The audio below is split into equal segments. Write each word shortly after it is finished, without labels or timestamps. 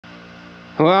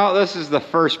Well, this is the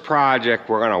first project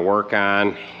we're going to work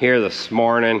on here this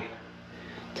morning.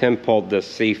 Tim pulled this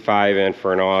C5 in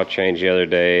for an oil change the other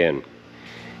day, and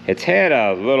it's had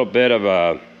a little bit of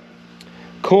a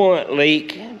coolant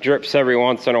leak, drips every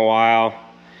once in a while.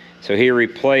 So he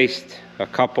replaced a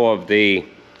couple of the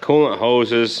coolant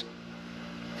hoses.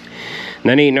 And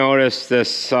then he noticed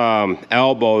this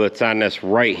elbow that's on this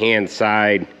right-hand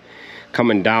side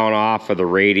coming down off of the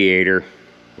radiator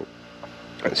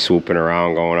and swooping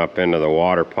around going up into the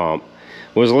water pump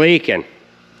was leaking.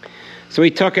 So he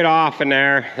took it off in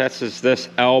there. This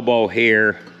elbow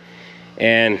here,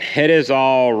 and it is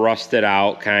all rusted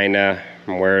out kind of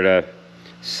from where the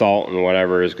salt and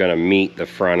whatever is going to meet the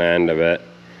front end of it,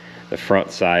 the front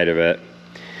side of it.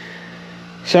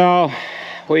 So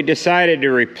we decided to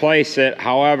replace it.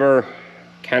 However,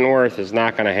 Kenworth is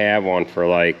not going to have one for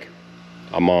like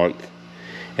a month,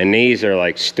 and these are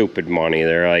like stupid money.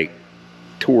 They're like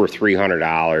 $200 or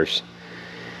 $300.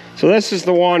 So this is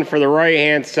the one for the right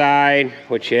hand side,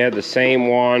 which you have the same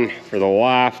one for the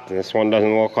left. This one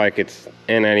doesn't look like it's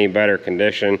in any better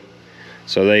condition,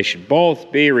 so they should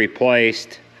both be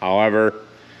replaced. However,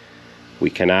 we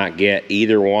cannot get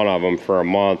either one of them for a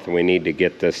month, and we need to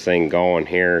get this thing going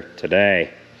here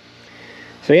today.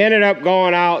 So he ended up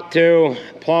going out to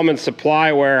Plumbing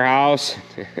Supply Warehouse.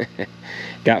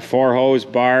 Got 4 hose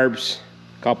barbs,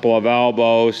 a couple of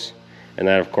elbows, and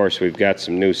then of course we've got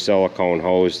some new silicone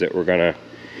hose that we're gonna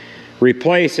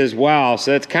replace as well.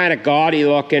 So it's kind of gaudy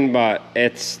looking, but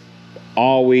it's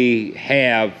all we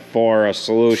have for a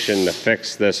solution to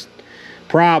fix this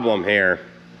problem here.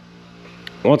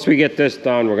 Once we get this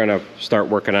done, we're gonna start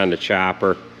working on the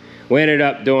chopper. We ended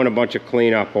up doing a bunch of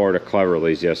cleanup over the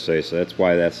Cleverleys yesterday, so that's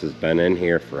why this has been in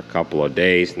here for a couple of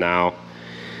days now.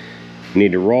 We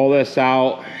need to roll this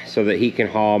out so that he can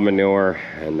haul manure,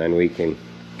 and then we can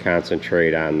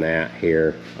concentrate on that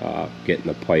here, getting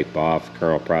the pipe off,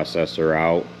 kernel processor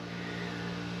out.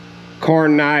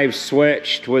 Corn knives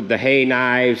switched with the hay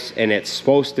knives, and it's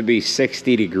supposed to be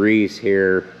 60 degrees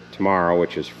here tomorrow,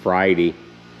 which is Friday,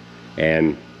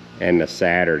 and the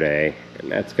Saturday,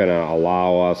 and that's gonna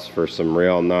allow us for some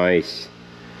real nice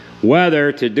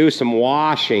weather to do some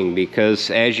washing,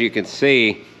 because as you can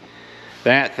see,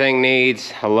 that thing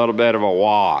needs a little bit of a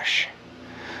wash.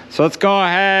 So let's go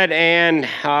ahead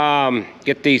and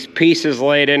get these pieces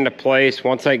laid into place.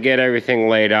 Once I get everything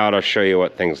laid out, I'll show you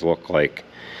what things look like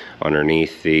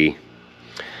underneath the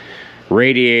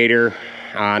radiator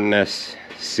on this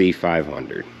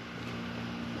C500.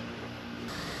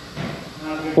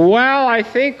 Well, I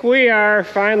think we are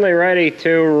finally ready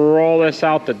to roll this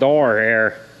out the door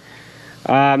here.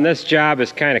 This job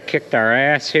has kind of kicked our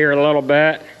ass here a little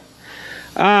bit.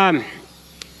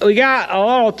 We got a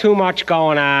little too much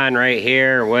going on right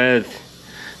here with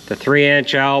the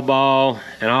 3-inch elbow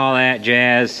and all that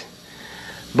jazz.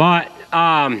 But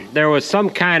there was some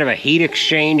kind of a heat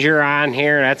exchanger on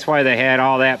here. That's why they had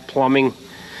all that plumbing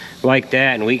like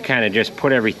that, and we kind of just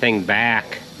put everything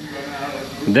back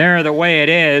there the way it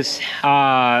is.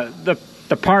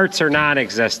 The parts are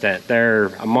non-existent. They're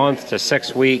a month to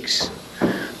 6 weeks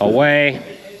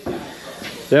away.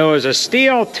 There was a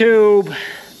steel tube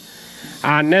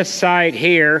on this side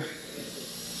here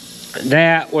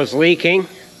that was leaking.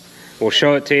 We'll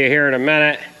show it to you here in a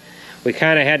minute. We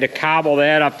kind of had to cobble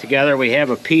that up together. We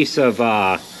have a piece of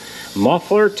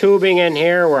muffler tubing in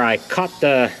here where I cut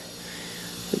the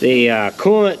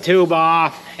coolant tube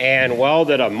off and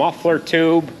welded a muffler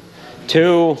tube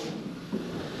to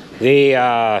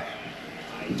the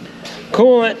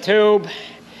coolant tube.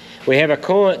 We have a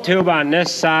coolant tube on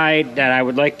this side that I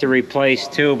would like to replace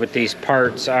too, but these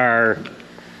parts are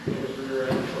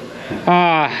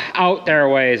out there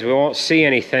ways. We won't see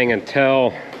anything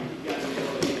until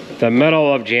the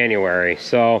middle of January.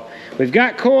 So we've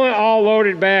got coolant all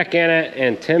loaded back in it,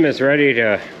 and Tim is ready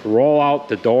to roll out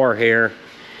the door here.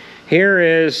 Here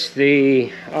is the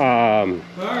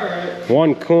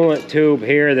one coolant tube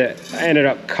here that I ended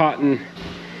up cutting,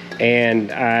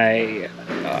 and I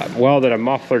welded a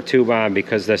muffler tube on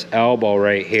because this elbow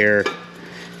right here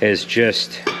is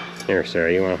just, here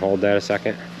Sarah, you want to hold that a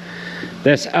second?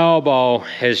 This elbow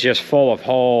is just full of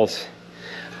holes.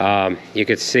 You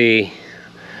could see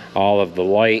all of the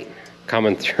light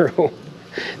coming through.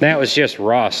 That was just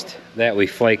rust that we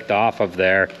flaked off of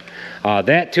there.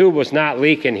 That tube was not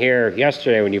leaking here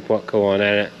yesterday when you put coolant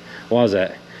in it, was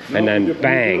it? No, and then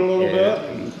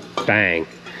bang, bang.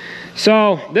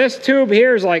 So this tube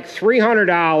here is like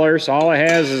 $300. All it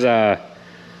has is a,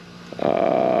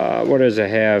 what does it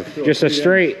have? Just a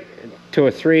straight to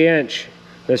a 3-inch.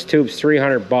 This tube's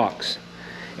 $300.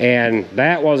 And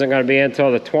that wasn't going to be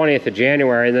until the 20th of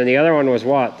January. And then the other one was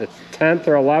what, the 10th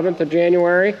or 11th of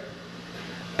January?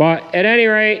 But at any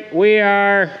rate, we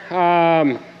are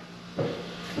going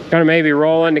to maybe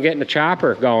roll into getting the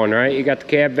chopper going, right? You got the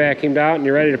cab vacuumed out and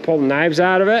you're ready to pull the knives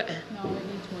out of it? No, it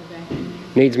needs more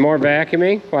vacuuming. Needs more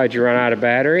vacuuming? Why'd you run out of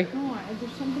battery? No,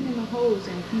 there's something in the hose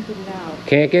and I can't get it out.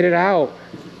 Can't get it out.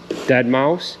 Dead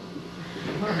mouse?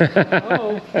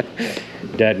 Oh.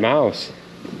 Dead mouse.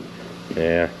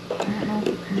 Yeah. I don't know if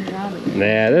it comes out of it.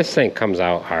 Yeah, this thing comes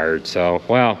out hard, so,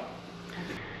 well.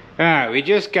 Alright, we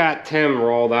just got Tim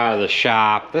rolled out of the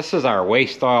shop. This is our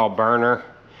waste oil burner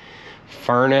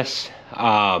furnace.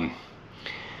 I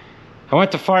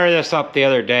went to fire this up the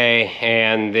other day,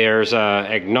 and there's a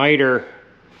igniter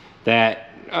that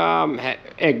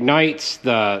ignites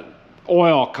the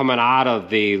oil coming out of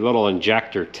the little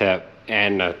injector tip,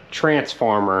 and the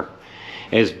transformer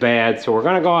is bad. So we're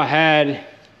going to go ahead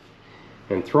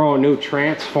and throw a new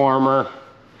transformer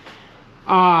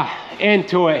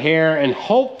into it here, and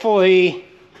hopefully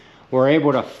we're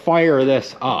able to fire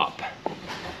this up.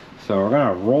 So we're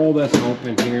gonna roll this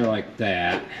open here like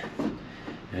that,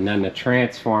 and then the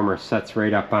transformer sets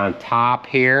right up on top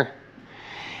here.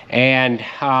 And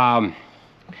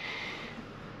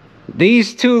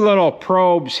these two little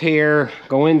probes here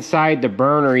go inside the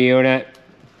burner unit,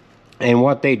 and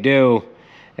what they do,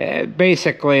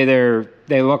 basically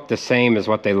they look the same as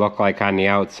what they look like on the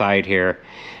outside here,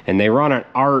 and they run an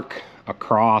arc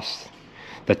across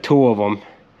the two of them,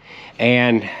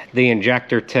 and the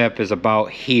injector tip is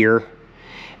about here.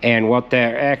 And what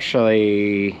they're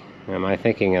actually, am I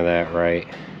thinking of that right?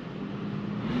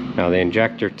 No, the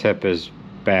injector tip is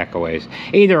back a ways.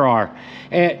 Either or,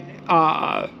 it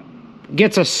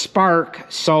gets a spark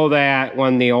so that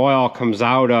when the oil comes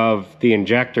out of the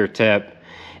injector tip,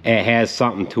 it has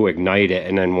something to ignite it,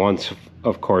 and then once,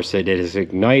 of course, it is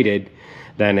ignited,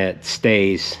 then it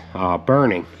stays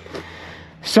burning.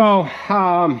 So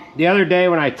the other day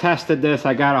when I tested this,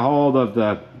 I got a hold of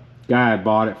the guy I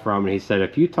bought it from, and he said,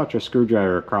 if you touch a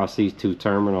screwdriver across these two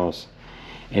terminals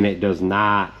and it does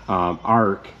not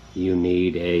arc, you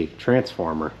need a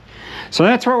transformer. So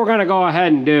that's what we're going to go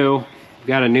ahead and do. We've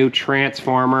got a new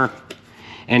transformer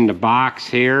in the box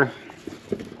here,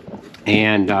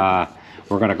 and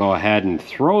we're going to go ahead and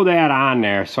throw that on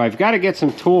there. So I've got to get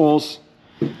some tools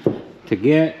to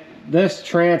get this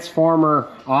transformer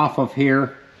off of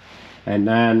here, and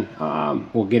then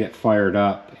we'll get it fired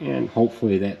up, and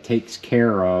hopefully that takes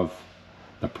care of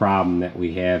the problem that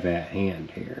we have at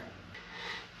hand here.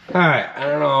 Alright, I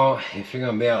don't know if you're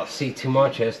going to be able to see too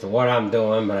much as to what I'm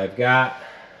doing, but I've got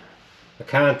the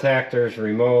contactors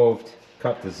removed,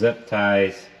 cut the zip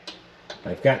ties.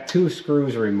 I've got 2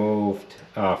 screws removed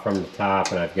from the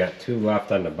top, and I've got 2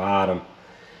 left on the bottom.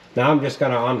 Now I'm just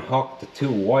going to unhook the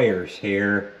 2 wires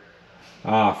here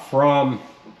from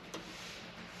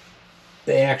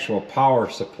the actual power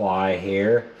supply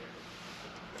here.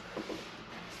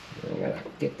 I gotta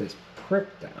get this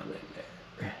prick down in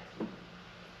there.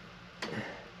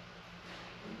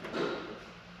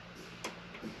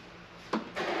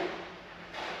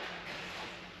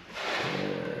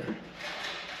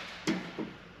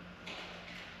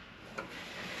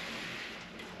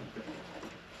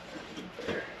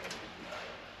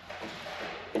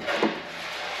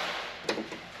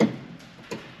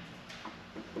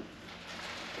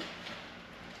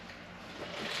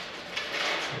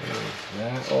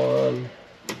 That one.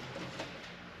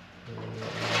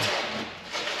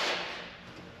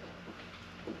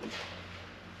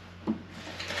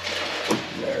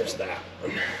 There's that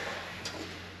one.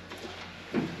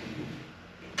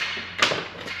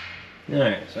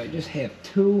 Alright, so I just have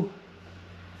 2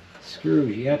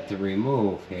 screws yet to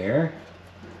remove here.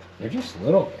 They're just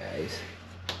little guys.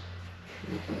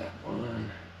 Here's that one.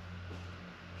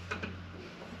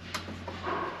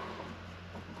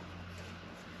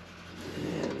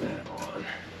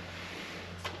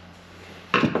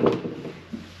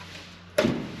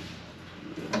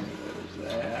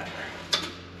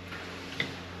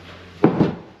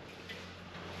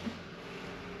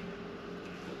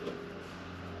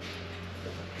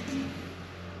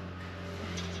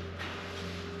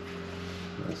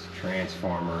 This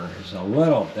transformer is a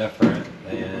little different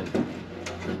than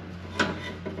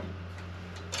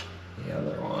the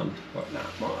other one, but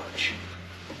not much.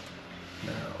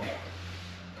 No.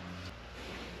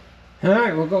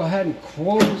 Alright, we'll go ahead and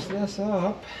close this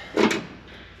up. There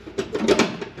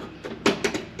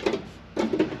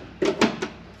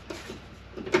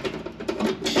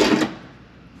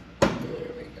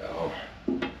we go.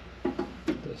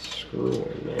 Put the screw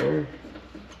in there.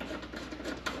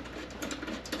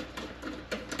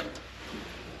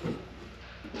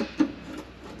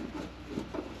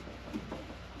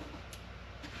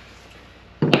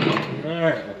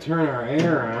 Alright, we'll turn our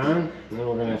air on, and then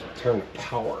we're going to have to turn the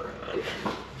power on.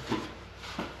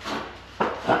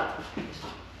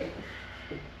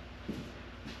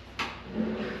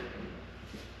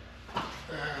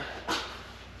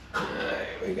 Alright,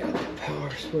 we got the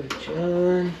power switch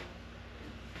on.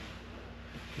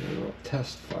 And we'll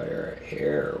test fire it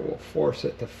here. We'll force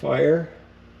it to fire.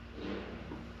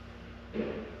 It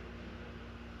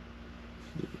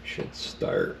should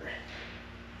start.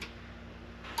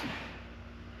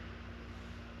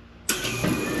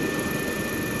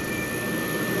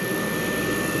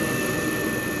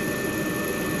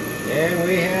 And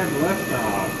we have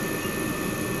liftoff.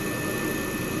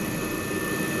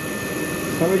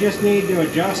 So we just need to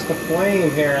adjust the flame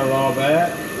here a little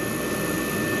bit.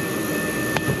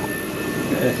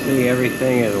 Let's see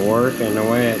everything is working the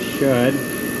way it should.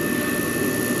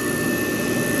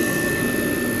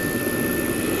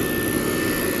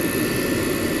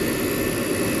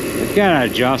 We've got to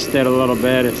adjust it a little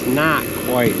bit. It's not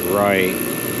quite right.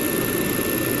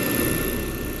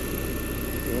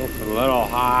 It's a little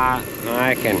hot.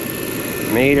 I can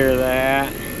meter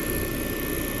that.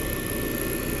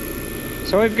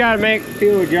 So we've got to make a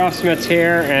few adjustments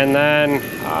here, and then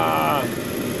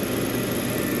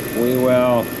we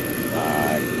will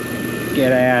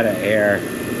get at it here.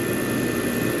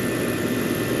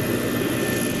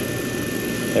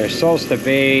 There's supposed to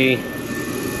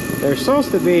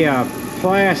be a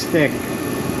plastic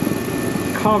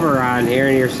cover on here,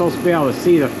 and you're supposed to be able to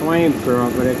see the flame through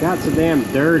it, but it got so damn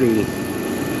dirty.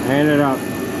 I ended up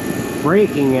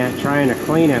breaking it trying to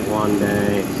clean it one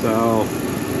day, so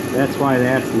that's why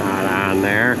that's not on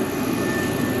there.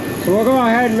 So we'll go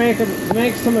ahead and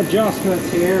make some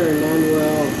adjustments here, and then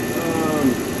we'll,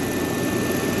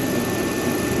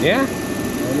 yeah,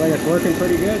 looks like it's working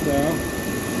pretty good though.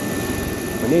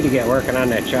 We need to get working on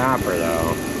that chopper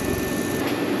though.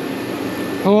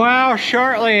 Well,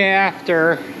 shortly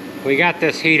after we got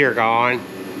this heater going,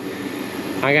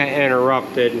 I got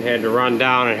interrupted and had to run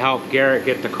down and help Garrett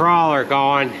get the crawler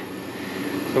going.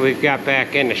 So we've got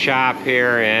back in the shop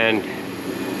here, and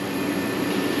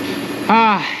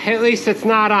at least it's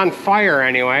not on fire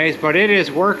anyways, but it is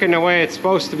working the way it's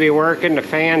supposed to be working. The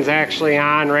fan's actually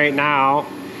on right now,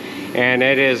 and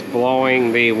it is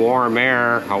blowing the warm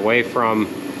air away from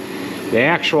the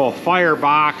actual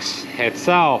firebox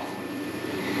itself.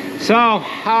 So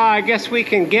I guess we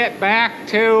can get back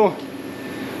to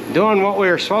doing what we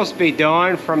were supposed to be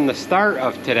doing from the start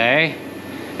of today,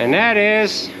 and that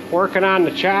is working on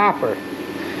the chopper.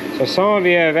 So some of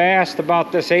you have asked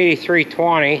about this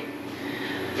 8320.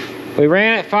 We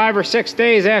ran it 5 or 6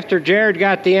 days after Jared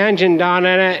got the engine done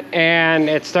in it, and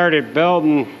it started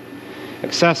building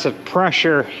excessive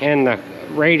pressure in the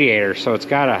radiator. So it's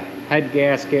got a head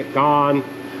gasket gone,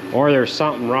 or there's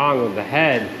something wrong with the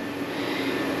head.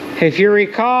 If you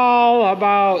recall,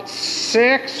 about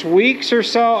 6 weeks or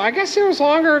so, I guess it was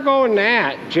longer ago than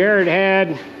that, Jared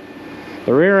had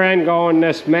the rear end going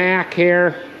this Mac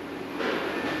here.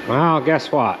 Well,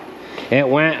 guess what? It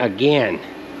went again.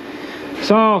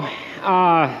 So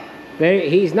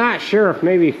he's not sure if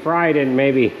maybe Fry didn't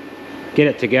maybe get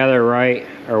it together right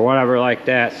or whatever like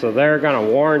that. So they're going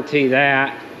to warranty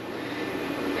that.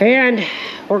 And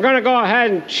we're going to go ahead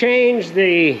and change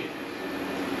the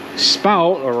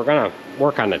spout, or we're going to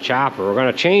work on the chopper. We're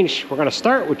going to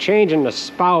start with changing the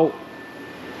spout.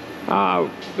 We're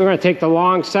going to take the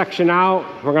long section out.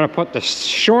 We're going to put the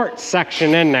short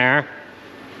section in there.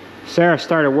 Sarah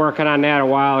started working on that a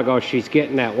while ago. She's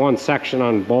getting that one section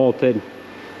unbolted.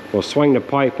 We'll swing the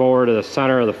pipe over to the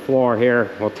center of the floor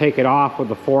here. We'll take it off with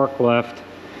the forklift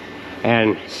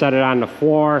and set it on the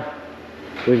floor.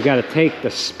 We've got to take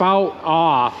the spout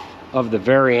off of the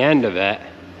very end of it,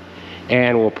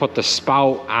 and we'll put the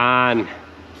spout on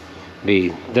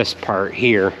this part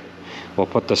here. We'll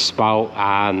put the spout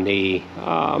on the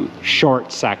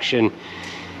short section.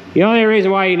 The only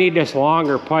reason why you need this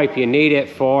longer pipe, you need it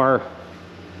for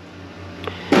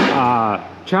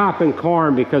chopping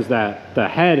corn, because the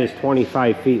head is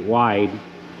 25 feet wide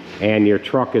and your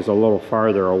truck is a little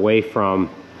farther away from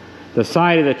the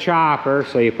side of the chopper.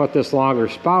 So you put this longer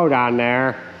spout on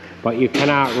there, but you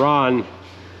cannot run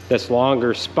this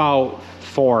longer spout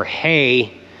for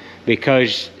hay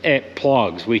because it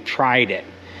plugs. We tried it.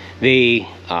 The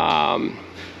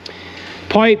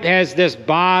pipe has this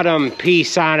bottom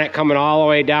piece on it coming all the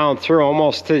way down through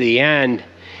almost to the end,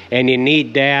 and you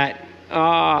need that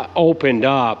opened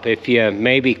up. If you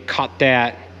maybe cut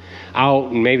that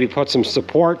out and maybe put some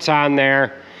supports on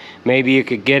there, maybe you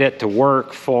could get it to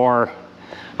work for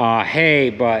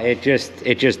hay, but it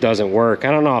just doesn't work.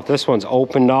 I don't know if this one's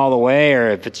opened all the way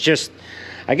or if it's just,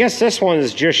 I guess this one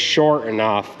is just short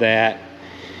enough that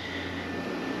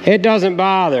it doesn't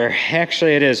bother.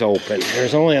 Actually, it is open.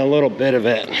 There's only a little bit of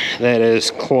it that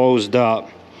is closed up,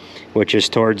 which is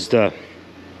towards the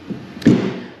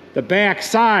back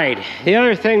side. The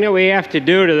other thing that we have to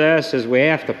do to this is we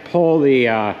have to pull the,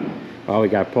 well, we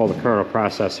got to pull the kernel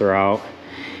processor out.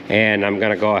 And I'm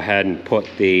going to go ahead and put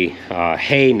the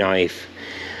hay knife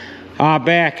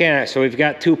back in it. So we've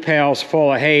got 2 pails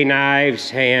full of hay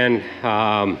knives and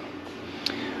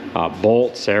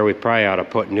bolts there. We probably ought to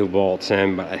put new bolts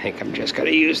in, but I think I'm just going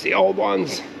to use the old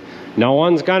ones. No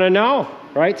one's going to know,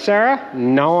 right, Sarah?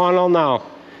 No one will know.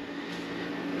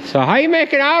 So how you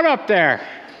making out up there?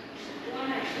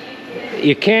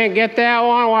 You can't get that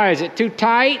one? Why, is it too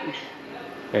tight?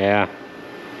 Yeah.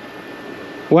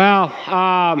 Well,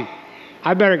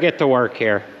 I better get to work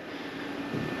here.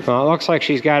 Well, it looks like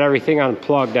she's got everything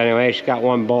unplugged anyway. She's got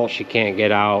 1 bolt she can't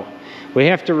get out. We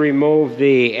have to remove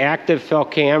the active fill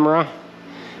camera,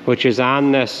 which is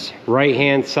on this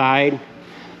right-hand side.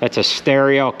 That's a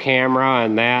stereo camera,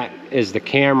 and that is the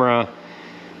camera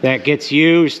that gets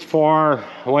used for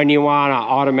when you want to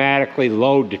automatically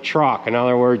load the truck. In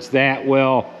other words, that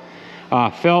will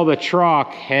fill the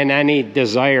truck in any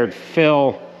desired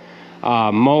fill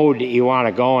mode that you want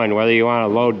to go in, whether you want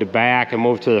to load the back and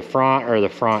move to the front or the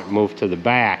front and move to the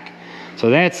back. So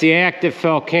that's the active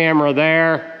fill camera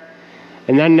there.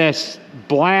 And then this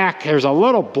black, there's a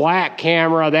little black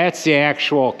camera. That's the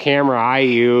actual camera I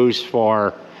use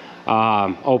for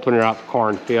opening up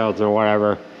cornfields or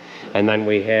whatever. And then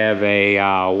we have a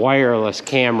wireless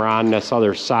camera on this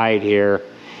other side here,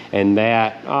 and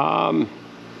that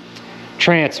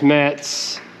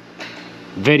transmits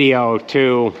video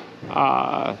to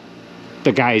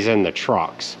the guys in the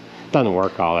trucks. Doesn't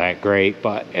work all that great,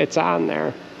 but it's on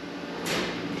there.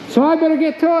 So I better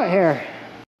get to it here.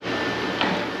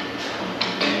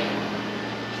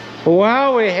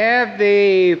 Well, we have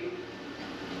the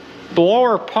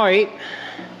blower pipe,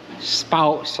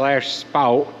 spout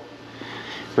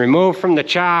removed from the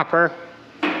chopper.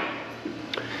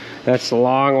 That's the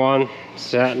long one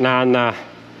sitting on the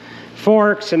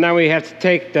forks, and then we have to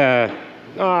take the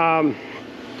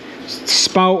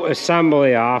spout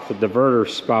assembly off, the diverter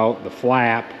spout, the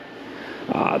flap.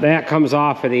 That comes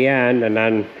off at the end, and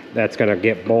then that's going to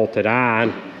get bolted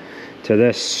on to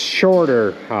this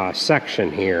shorter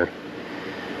section here.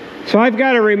 So I've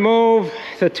got to remove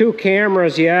the 2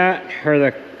 cameras yet, or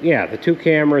the 2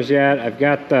 cameras yet. I've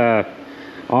got the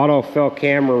autofill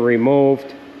camera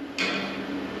removed,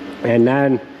 and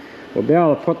then we'll be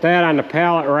able to put that on the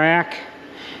pallet rack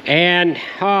and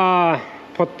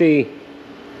put the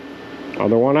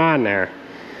other one on there.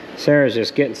 Sarah's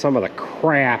just getting some of the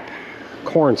crap,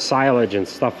 corn silage and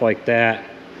stuff like that,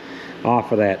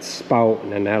 off of that spout,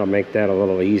 and then that'll make that a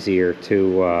little easier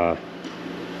to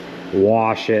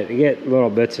wash it. You get little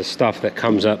bits of stuff that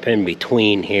comes up in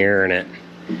between here, and it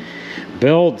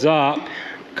builds up,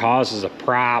 causes a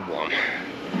problem.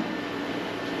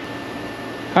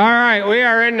 All right, we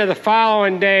are into the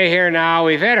following day here now.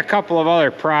 We've had a couple of other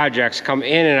projects come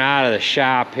in and out of the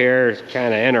shop here. It's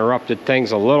kind of interrupted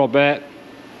things a little bit.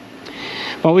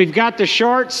 But we've got the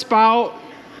short spout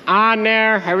on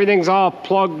there. Everything's all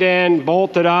plugged in,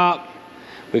 bolted up.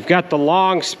 We've got the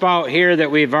long spout here that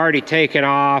we've already taken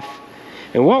off.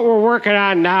 And what we're working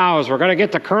on now is we're going to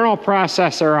get the kernel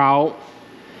processor out.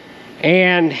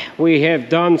 And we have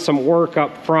done some work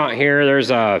up front here.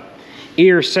 There's a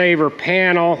ear saver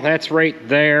panel. That's right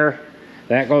there.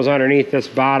 That goes underneath this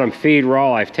bottom feed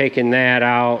roll. I've taken that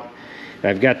out.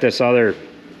 I've got this other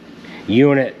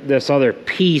unit, this other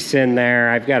piece in there.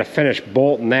 I've got to finish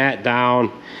bolting that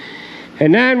down.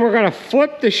 And then we're going to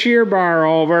flip the shear bar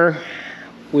over.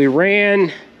 We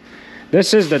ran,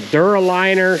 this is the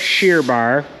Duraliner shear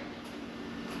bar.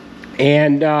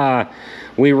 And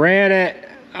we ran it,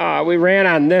 we ran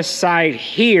on this side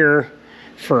here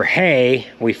for hay.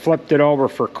 We flipped it over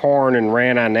for corn and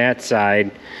ran on that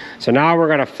side. So now we're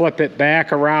going to flip it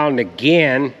back around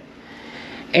again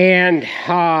and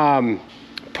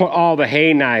put all the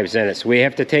hay knives in it. So we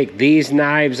have to take these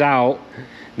knives out.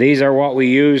 These are what we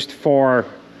used for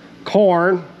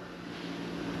corn.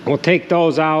 We'll take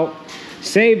those out,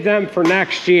 save them for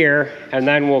next year, and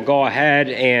then we'll go ahead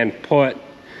and put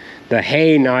the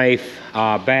hay knife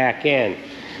back in.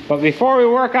 But before we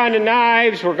work on the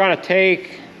knives, we're going to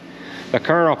take the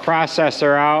kernel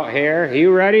processor out here. Are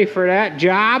you ready for that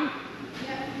job?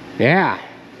 Yeah.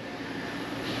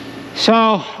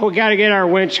 So we got to get our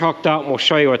winch hooked up, and we'll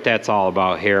show you what that's all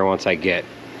about here once I get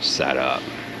set up.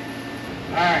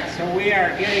 All right, so we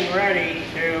are getting ready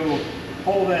to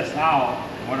pull this out.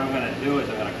 What I'm going to do is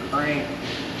I'm going to crank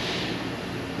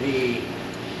the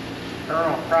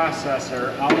kernel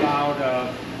processor up out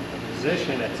of the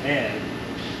position it's in,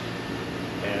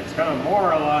 and it's going to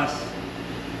more or less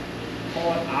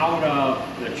pull it out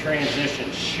of the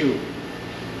transition chute,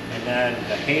 and then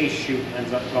the haze chute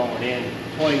ends up going in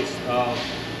place of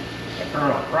the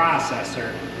kernel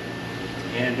processor.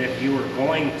 And if you were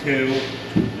going to,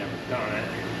 never done it,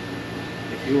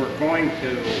 if you were going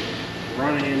to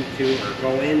run into or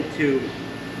go into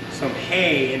some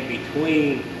hay in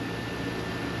between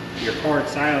your corn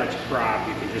silage crop,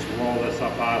 you can just roll this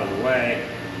up out of the way,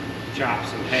 chop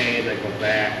some hay, and then go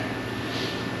back,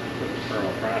 put the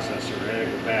kernel processor in,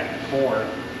 and go back to corn.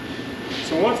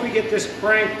 So once we get this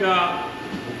cranked up,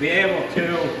 we'll be able to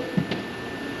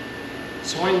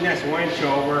swing this winch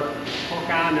over, hook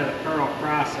onto the kernel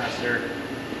processor,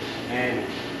 and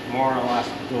more or less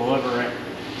deliver it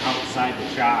outside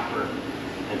the chopper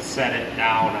and set it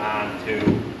down onto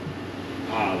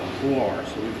the floor.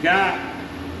 So we've got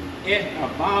it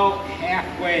about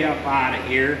halfway up out of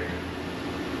here.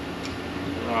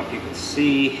 I don't know if you can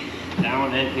see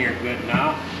down in here good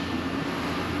enough.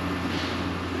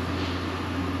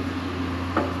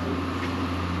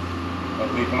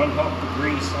 But we've unhooked the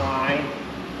grease line,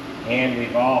 and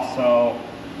we've also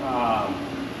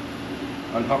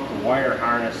unhooked the wire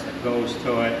harness that goes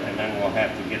to it, and then we'll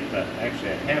have to get the,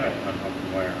 actually I haven't unhooked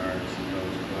the wire harness that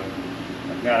goes to it.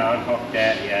 I've got to unhook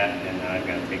that yet, and then I've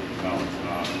got to take the belts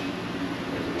off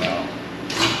as well.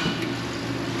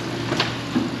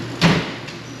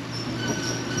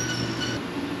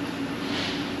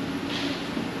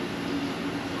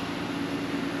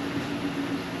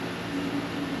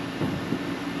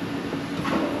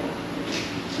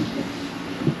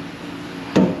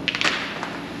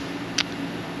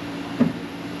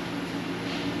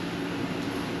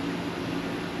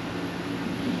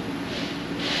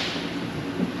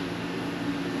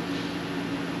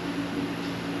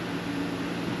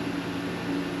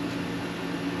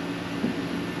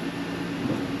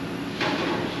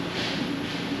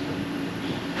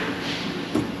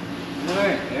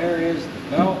 There is the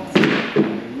belt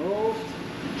removed.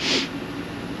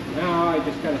 Now I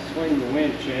just got to swing the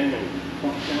winch in and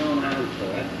hook down onto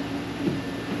it.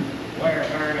 Wire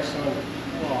harness on the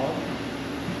wall.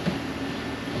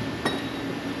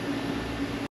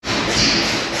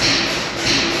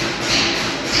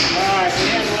 Alright, we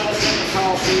had a little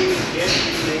difficulty getting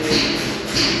the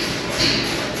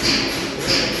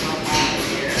up out of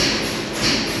here.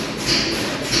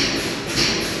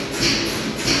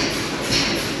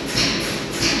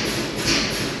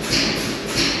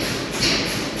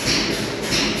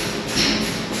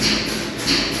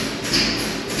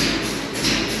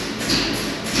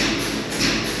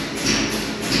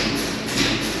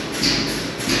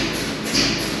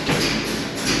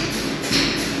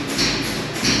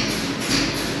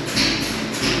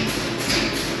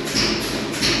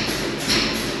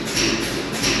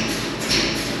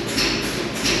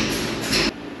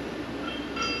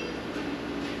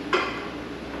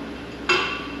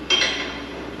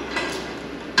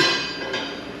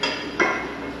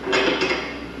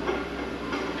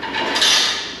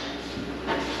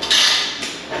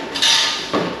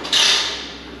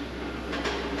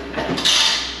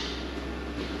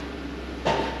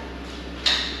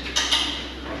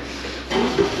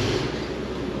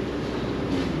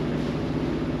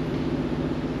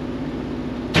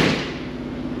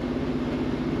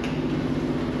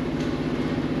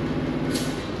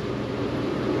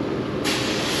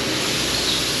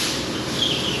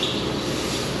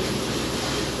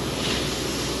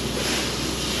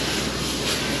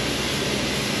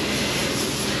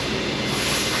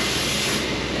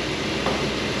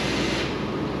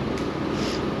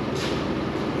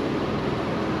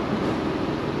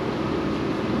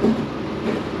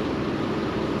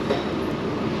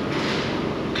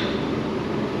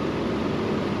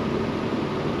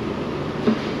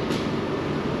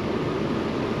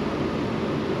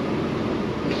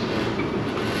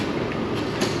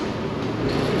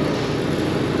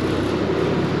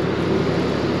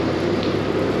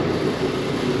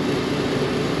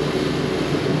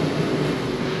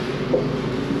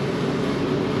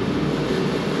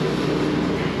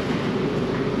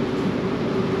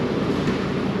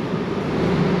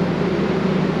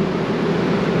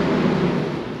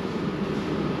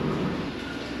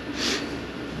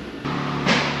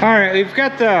 All right, we've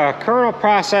got the kernel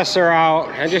processor out.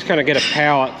 I'm just gonna get a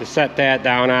pallet to set that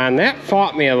down on. That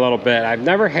fought me a little bit. I've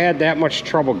never had that much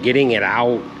trouble getting it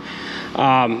out.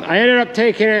 I ended up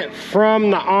taking it from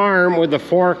the arm with the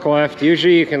forklift.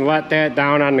 Usually you can let that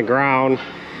down on the ground.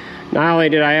 Not only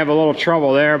did I have a little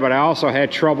trouble there, but I also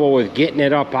had trouble with getting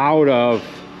it up out of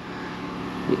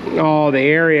the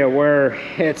area where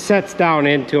it sets down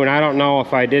into, and I don't know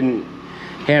if I didn't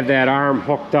have that arm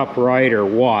hooked up right or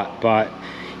what, but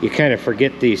you kind of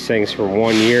forget these things from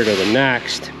one year to the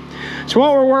next. So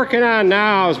what we're working on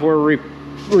now is we're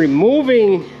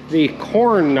removing the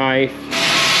corn knife,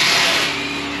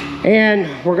 and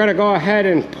we're going to go ahead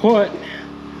and put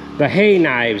the hay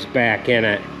knives back in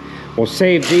it. We'll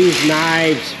save these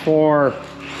knives for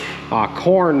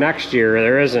corn next year.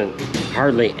 There isn't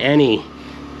hardly anything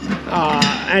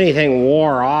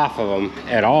wore off of them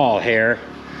at all here.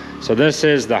 So this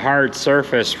is the hard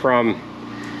surface from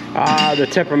the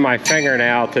tip of my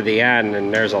fingernail to the end,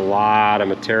 and there's a lot of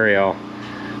material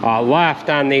left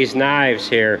on these knives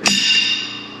here.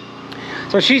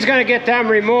 So she's going to get them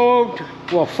removed.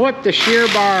 We'll flip the shear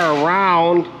bar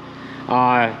around.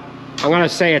 I'm going to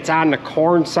say it's on the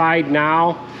corn side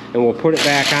now, and we'll put it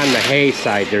back on the hay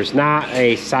side. There's not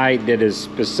a side that is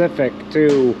specific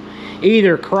to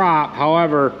either crop.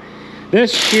 However,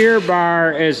 this shear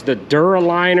bar is the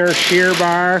Duraliner shear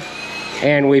bar,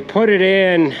 and we put it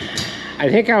in, I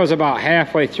think I was about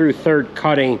halfway through third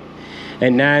cutting,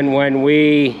 and then when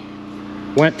we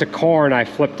went to corn, I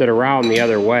flipped it around the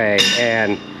other way,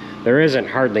 and there isn't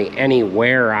hardly any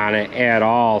wear on it at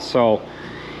all. So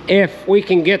if we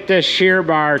can get this shear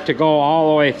bar to go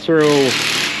all the way through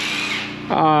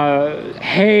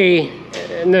hay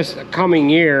in this coming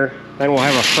year, then we'll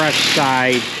have a fresh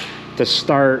side to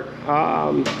start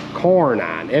corn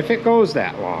on, if it goes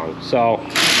that long. So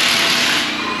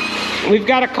we've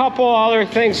got a couple other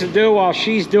things to do while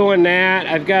she's doing that.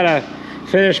 I've got to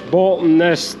finish bolting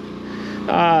this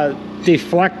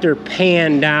deflector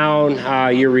pan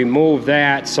down. You remove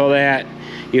that so that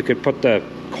you could put the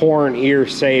corn ear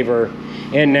saver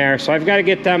in there. So I've got to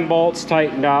get them bolts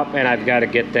tightened up, and I've got to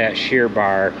get that shear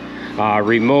bar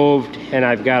removed, and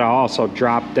I've got to also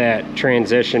drop that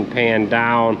transition pan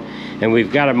down, and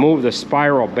we've got to move the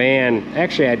spiral band.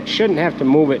 Actually, I shouldn't have to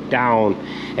move it down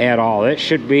at all. It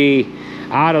should be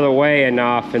out of the way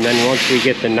enough, and then once we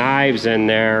get the knives in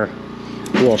there,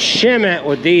 we'll shim it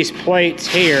with these plates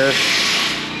here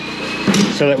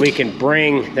so that we can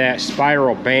bring that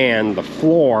spiral band, the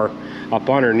floor, up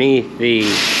underneath the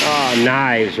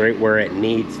knives right where it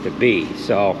needs to be.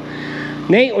 So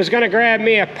Nate was going to grab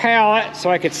me a pallet so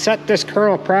I could set this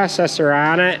kernel processor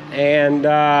on it, and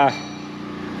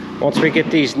once we get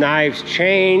these knives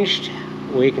changed,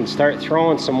 we can start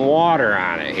throwing some water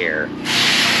on it here.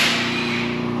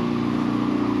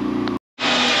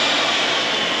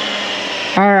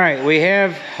 Alright, we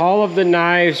have all of the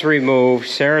knives removed.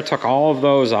 Sarah took all of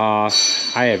those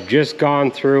off. I have just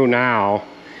gone through now,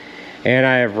 and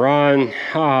I have run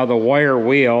the wire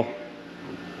wheel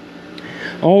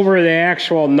over the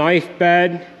actual knife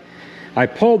bed. I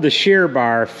pulled the shear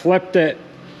bar, flipped it,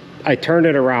 I turned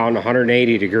it around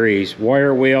 180 degrees,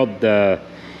 wire wheeled the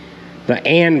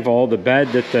anvil, the bed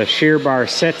that the shear bar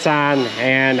sits on,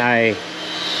 and I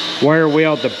wire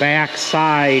wheeled the back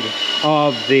side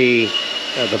of the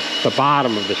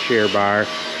bottom of the shear bar.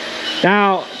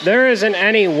 Now, there isn't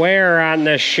any wear on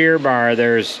this shear bar.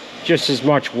 There's just as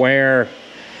much wear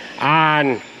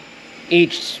on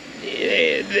each.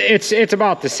 It's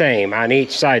about the same on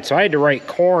each side. So I had to write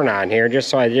corn on here just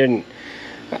so I didn't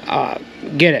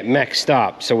get it mixed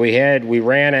up. So we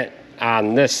ran it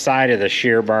on this side of the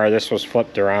shear bar. This was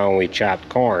flipped around. We chopped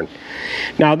corn.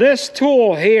 Now this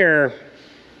tool here,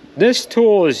 this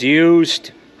tool is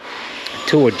used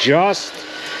to adjust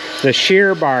the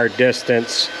shear bar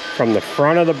distance from the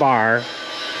front of the bar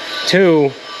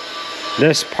to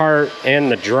this part in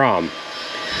the drum.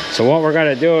 So what we're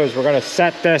going to do is we're going to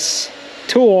set this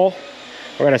tool,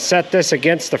 we're going to set this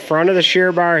against the front of the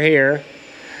shear bar here,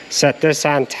 set this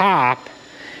on top,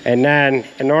 and then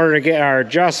in order to get our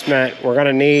adjustment, we're going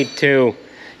to need to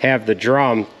have the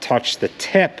drum touch the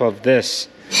tip of this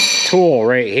tool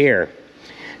right here.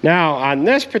 Now on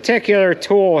this particular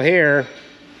tool here,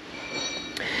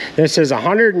 this is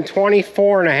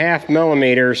 124.5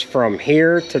 millimeters from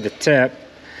here to the tip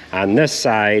on this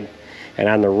side, and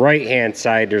on the right hand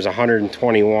side there's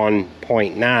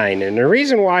 121.9. And the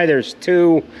reason why there's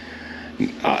two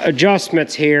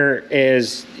adjustments here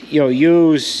is you'll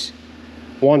use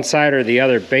one side or the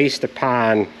other based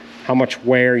upon how much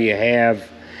wear you have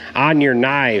on your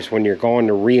knives when you're going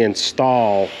to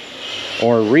reinstall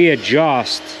or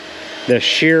readjust the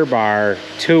shear bar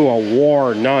to a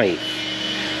wore knife.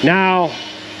 Now,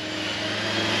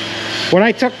 when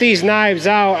I took these knives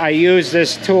out, I used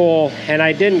this tool, and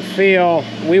I didn't feel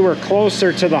we were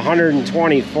closer to the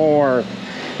 124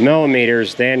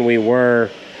 millimeters than we were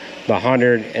the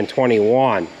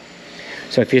 121.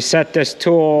 So if you set this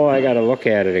tool, I gotta look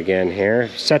at it again here.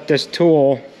 Set this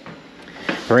tool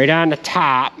right on the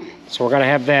top. So we're gonna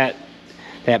have that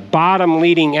bottom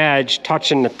leading edge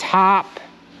touching the top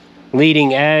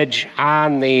leading edge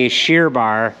on the shear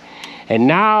bar. And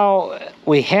now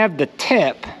we have the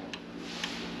tip.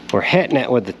 We're hitting it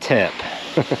with the tip.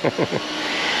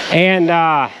 And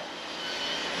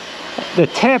the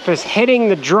tip is hitting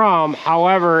the drum.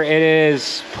 However, it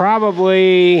is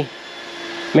probably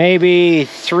maybe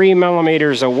 3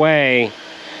 millimeters away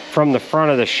from the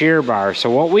front of the shear bar. So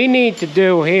what we need to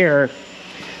do here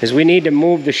is we need to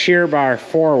move the shear bar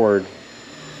forward.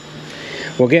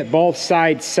 We'll get both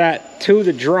sides set to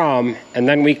the drum, and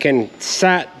then we can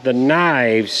set the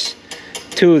knives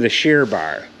to the shear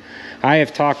bar. I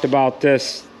have talked about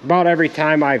this about every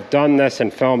time I've done this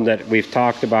and filmed it. We've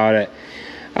talked about it.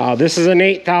 This is an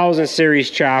 8000 series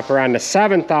chopper. On the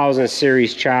 7000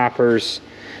 series choppers,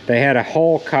 they had a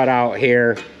hole cut out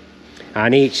here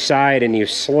on each side, and you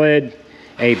slid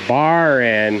a bar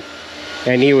in,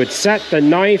 and you would set the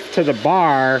knife to the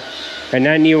bar, and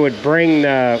then you would bring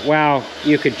the, well,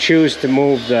 you could choose to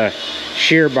move the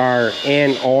shear bar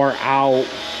in or out,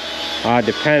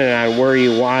 depending on where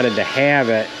you wanted to have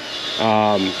it.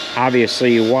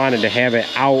 Obviously you wanted to have it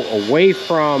out away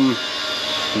from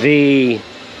the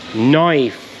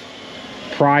knife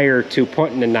prior to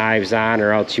putting the knives on,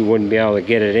 or else you wouldn't be able to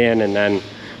get it in. And then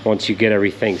once you get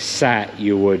everything set,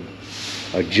 you would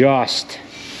adjust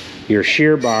your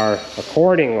shear bar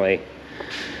accordingly.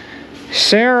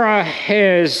 Sarah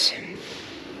is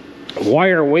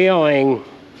wire wheeling.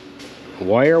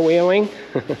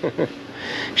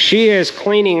 She is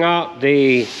cleaning up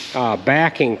the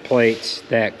backing plates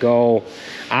that go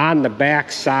on the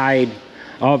back side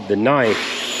of the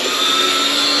knife.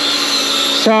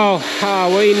 So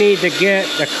we need to get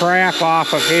the crap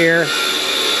off of here,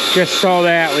 just so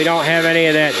that we don't have any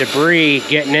of that debris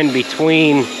getting in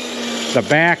between the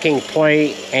backing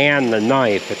plate and the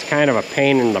knife. It's kind of a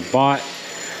pain in the butt.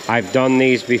 I've done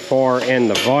these before in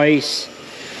the vise.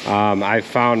 I've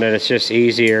found that it's just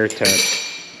easier to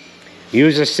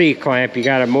use a C-clamp. You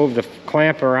got to move the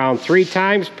clamp around 3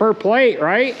 times per plate,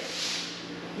 right?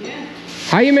 Yeah.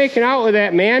 How you making out with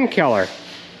that man killer?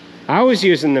 I was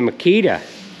using the Makita.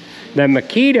 The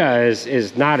Makita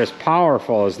is not as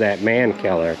powerful as that man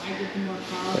killer.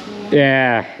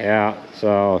 Yeah.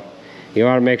 So you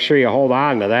want to make sure you hold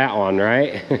on to that one,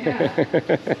 right?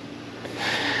 Yeah.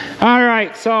 All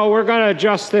right, so we're going to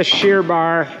adjust this shear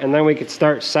bar, and then we can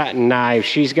start setting knives.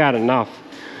 She's got enough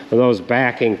of those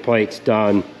backing plates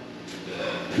done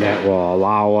that will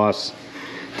allow us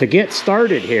to get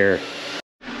started here.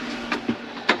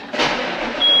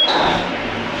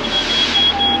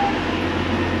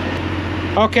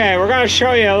 Okay, we're going to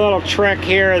show you a little trick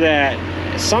here that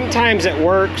sometimes it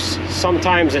works,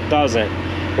 sometimes it doesn't.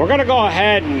 We're going to go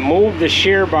ahead and move the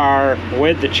shear bar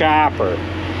with the chopper.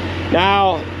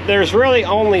 Now, there's really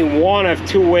only one of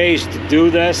 2 ways to do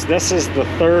this. This is the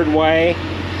 3rd way.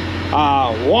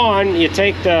 One, you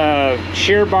take the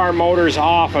shear bar motors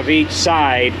off of each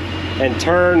side and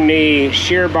turn the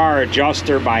shear bar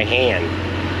adjuster by hand.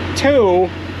 2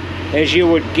 is you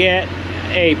would get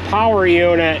a power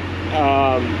unit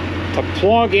to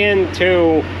plug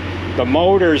into the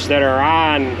motors that are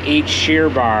on each shear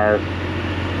bar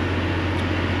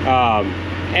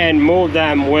and move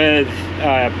them with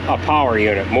a power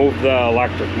unit, move the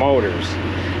electric motors.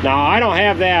 Now, I don't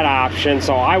have that option,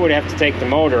 so I would have to take the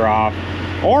motor off.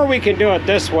 Or we can do it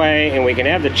this way, and we can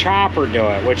have the chopper do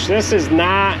it, which this is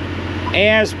not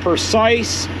as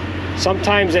precise.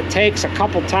 Sometimes it takes a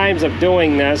couple times of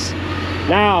doing this.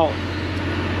 Now,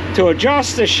 to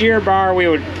adjust the shear bar, we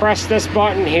would press this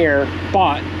button here,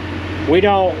 but we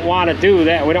don't want to do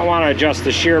that. We don't want to adjust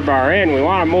the shear bar in. We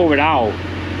want to move it out.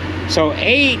 So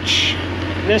H,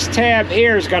 this tab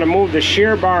here, is going to move the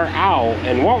shear bar out,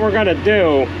 and what we're going to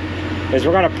do is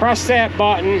we're going to press that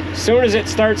button. As soon as it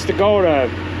starts to go to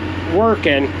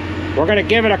working, we're going to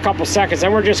give it a couple seconds,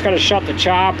 then we're just going to shut the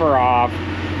chopper off,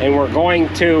 and we're going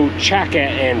to check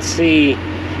it and see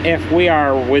if we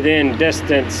are within the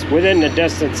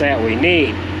distance that we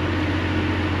need.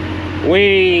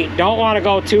 We don't want to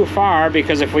go too far,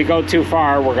 because if we go too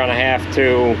far, we're going to have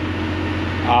to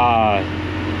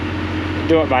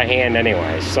do it by hand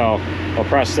anyway. So we'll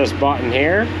press this button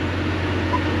here.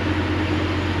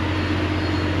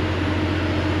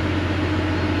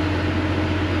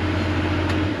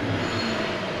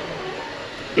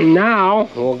 Now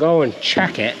we'll go and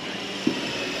check it.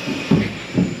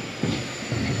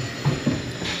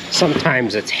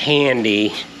 Sometimes it's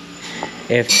handy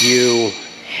if you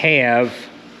have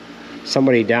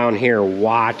somebody down here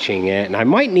watching it, and I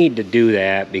might need to do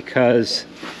that because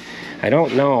I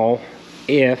don't know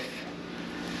if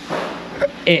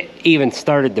it even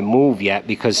started to move yet,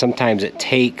 because sometimes it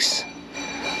takes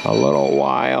a little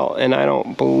while, and I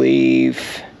don't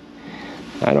believe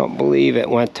it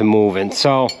went to moving.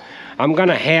 So I'm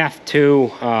gonna have to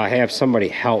have somebody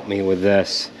help me with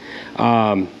this.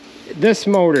 This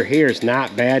motor here is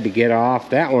not bad to get off.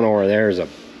 That one over there is a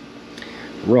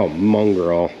real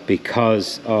mongrel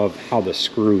because of how the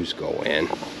screws go in.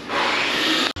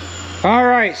 All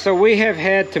right, so we have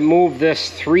had to move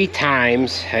this 3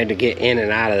 times. I had to get in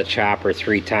and out of the chopper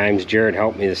 3 times. Jared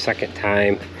helped me the 2nd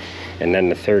time, and then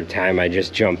the 3rd time I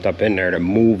just jumped up in there to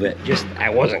move it. I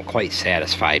wasn't quite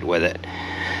satisfied with it.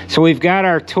 So we've got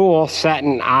our tool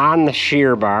setting on the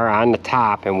shear bar on the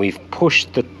top, and we've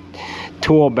pushed the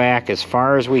tool back as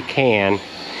far as we can,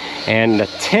 and the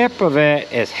tip of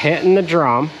it is hitting the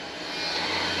drum,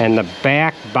 and the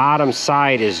back bottom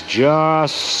side is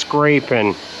just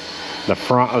scraping the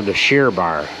front of the shear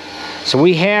bar. So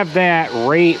we have that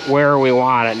right where we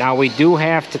want it. Now we do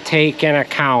have to take in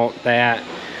account that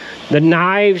the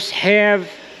knives have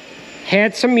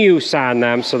had some use on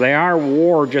them, so they are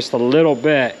wore just a little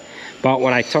bit. But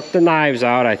when I took the knives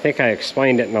out, I think I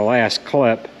explained it in the last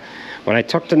clip, when I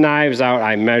took the knives out,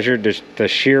 I measured the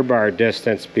shear bar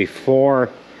distance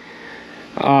before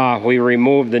we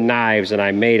removed the knives, and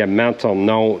I made a mental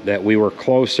note that we were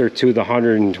closer to the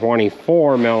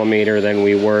 124 millimeter than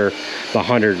we were the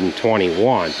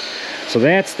 121. So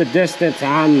that's the distance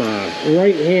on the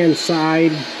right hand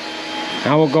side.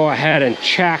 I will go ahead and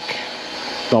check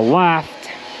the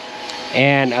left,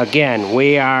 and again,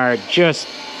 we are just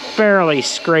barely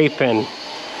scraping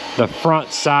the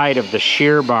front side of the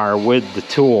shear bar with the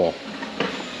tool.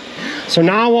 So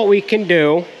now what we can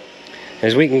do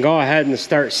is we can go ahead and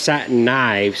start setting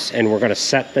knives, and we're going to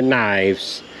set the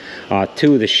knives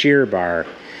to the shear bar.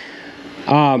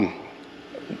 The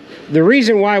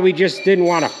reason why we just didn't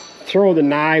want to throw the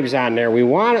knives on there, we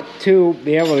wanted to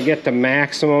be able to get the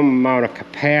maximum amount of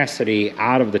capacity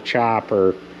out of the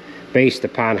chopper based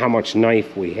upon how much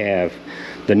knife we have.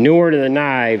 The newer to the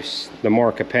knives, the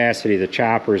more capacity the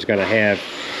chopper is going to have,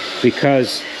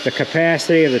 because the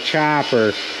capacity of the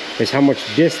chopper is how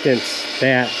much distance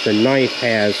that the knife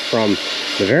has from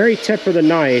the very tip of the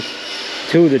knife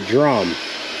to the drum.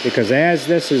 Because as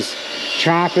this is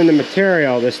chopping the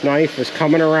material, this knife is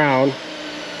coming around,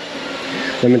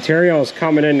 the material is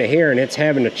coming into here, and it's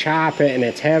having to chop it,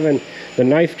 and the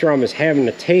knife drum is having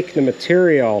to take the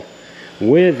material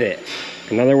with it.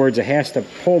 In other words, it has to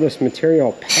pull this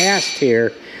material past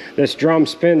here. This drum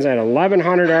spins at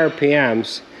 1100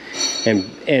 RPMs, and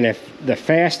if the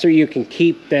faster you can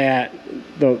keep that,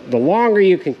 the longer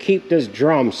you can keep this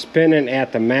drum spinning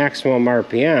at the maximum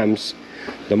RPMs,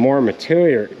 the more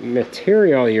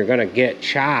material you're going to get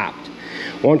chopped.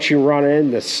 Once you run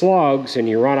into slugs and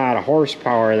you run out of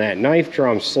horsepower and that knife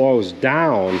drum slows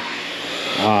down,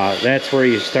 that's where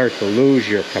you start to lose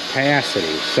your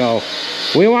capacity. So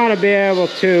we want to be able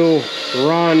to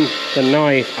run the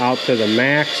knife out to the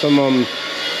maximum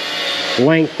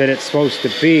length that it's supposed to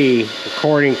be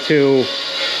according to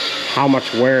how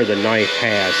much wear the knife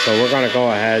has. So we're going to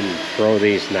go ahead and throw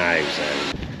these knives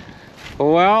in.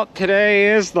 Well,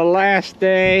 today is the last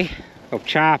day of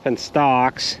chopping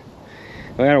stalks.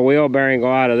 We had a wheel bearing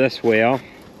go out of this wheel.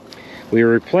 We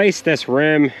replaced this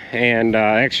rim, and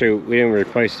actually we didn't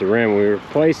replace the rim, we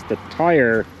replaced the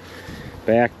tire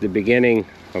back at the beginning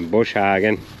of bush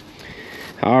hogging.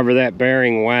 However that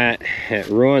bearing went, it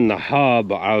ruined the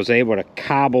hub. I was able to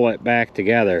cobble it back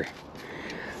together.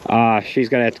 She's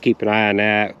gonna have to keep an eye on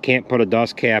that. Can't put a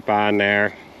dust cap on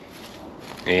there,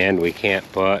 and we can't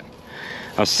put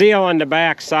a seal on the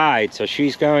back side, so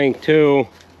she's going to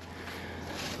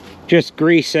just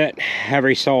grease it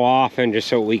every so often just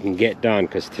so we can get done,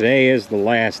 because today is the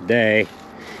last day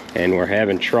and we're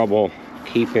having trouble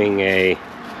keeping a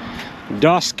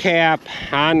dust cap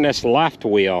on this left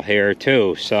wheel here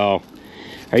too. So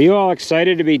are you all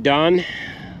excited to be done?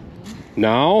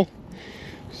 No?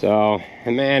 So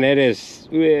man, it's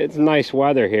nice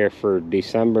weather here for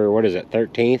December, what is it,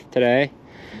 13th today?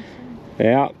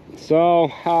 Yeah. So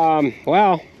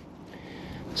well,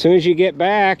 as soon as you get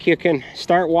back, you can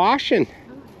start washing.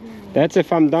 That's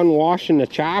if I'm done washing the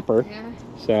chopper. Yeah.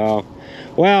 So,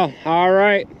 well, all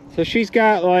right. So she's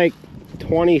got like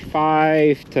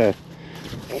 25 to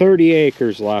 30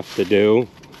 acres left to do.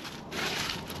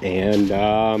 And,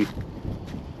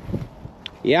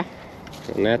 yeah.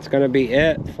 And that's going to be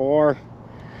it for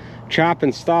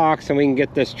chopping stalks. And we can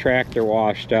get this tractor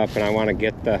washed up. And I want to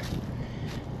get the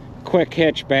quick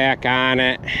hitch back on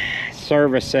it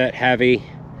service it heavy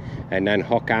and then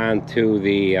hook on to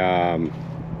the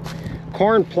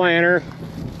corn planter,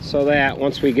 so that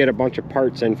once we get a bunch of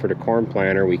parts in for the corn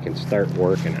planter, we can start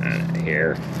working on it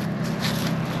here.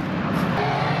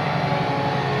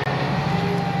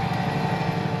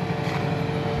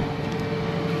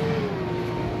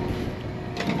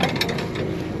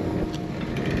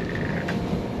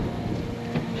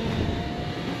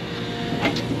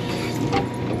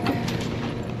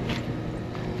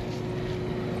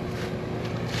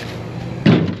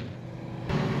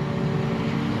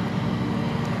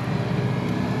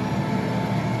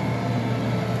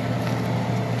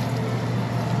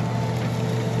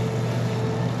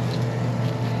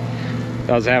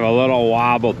 Does have a little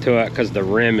wobble to it because the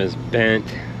rim is bent.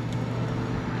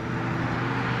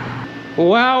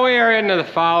 Well, we are into the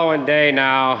following day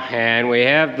now, and we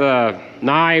have the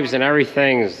knives and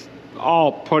everything's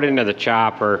all put into the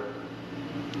chopper,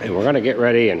 and we're gonna get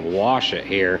ready and wash it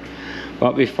here.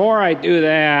 But before I do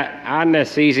that, on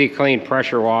this Easy Clean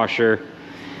pressure washer,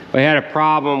 we had a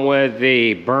problem with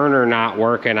the burner not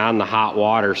working on the hot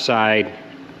water side,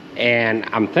 and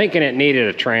I'm thinking it needed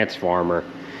a transformer.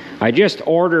 I just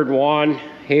ordered one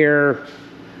here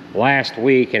last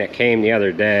week and it came the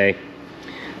other day.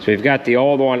 So we've got the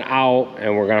old one out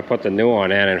and we're gonna put the new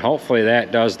one in, and hopefully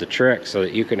that does the trick so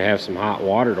that you can have some hot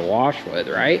water to wash with,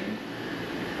 right?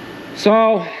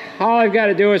 So all I've got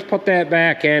to do is put that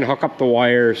back in, hook up the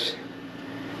wires,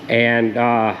 and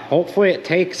hopefully it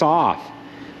takes off.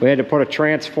 We had to put a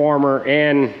transformer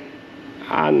in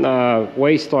on the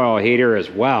waste oil heater as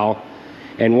well.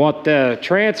 And what the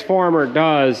transformer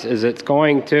does is it's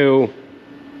going to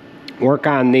work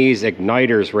on these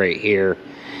igniters right here.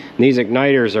 And these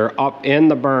igniters are up in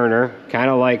the burner,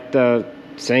 kind of like the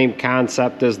same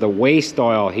concept as the waste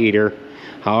oil heater.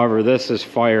 However, this is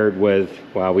fired with,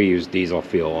 well, we use diesel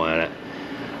fuel on it.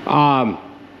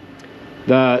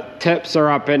 The tips are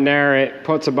up in there. It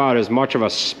puts about as much of a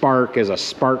spark as a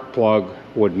spark plug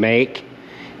would make.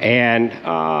 And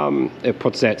it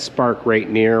puts that spark right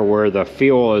near where the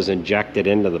fuel is injected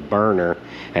into the burner,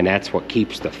 and that's what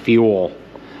keeps the fuel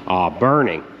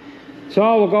burning.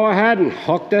 So we'll go ahead and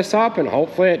hook this up and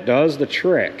hopefully it does the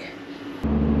trick.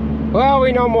 Well,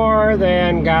 we no more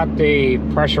than got the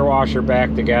pressure washer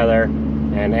back together,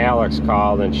 and Alex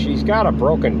called and she's got a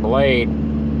broken blade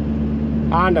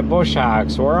on the bush hog.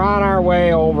 So we're on our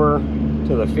way over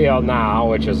to the field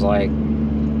now, which is like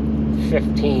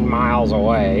 15 miles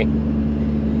away,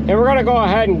 and we're gonna go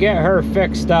ahead and get her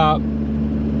fixed up.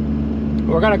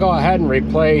 We're gonna go ahead and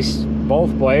replace both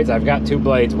blades. I've got two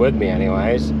blades with me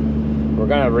anyways. We're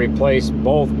gonna replace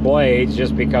both blades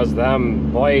just because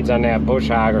them blades on that bush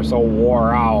hog are so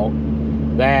wore out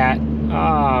that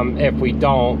if we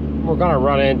don't, we're gonna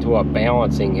run into a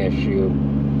balancing issue.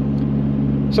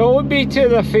 So we'll be to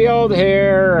the field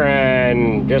here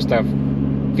in just a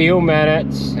few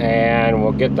minutes, and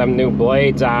we'll get them new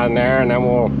blades on there, and then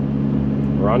we'll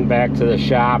run back to the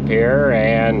shop here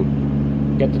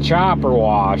and get the chopper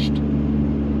washed.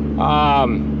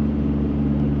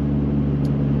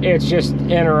 It's just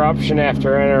interruption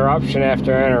after interruption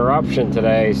after interruption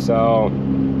today, so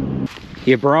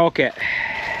you broke it.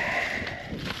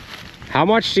 How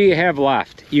much do you have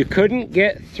left? You couldn't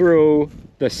get through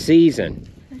the season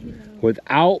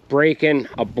without breaking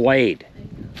a blade.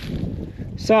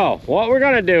 So what we're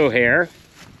gonna do here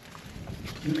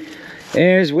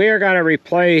is we're gonna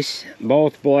replace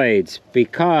both blades,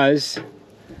 because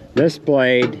this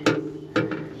blade,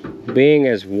 being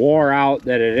as wore out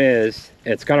that it is,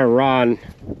 it's gonna run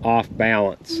off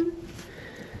balance.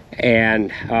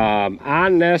 And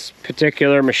on this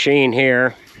particular machine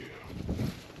here,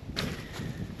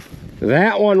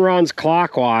 that one runs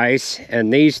clockwise,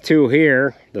 and these two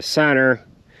here, the center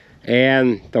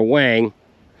and the wing,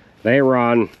 they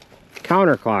run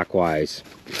counterclockwise.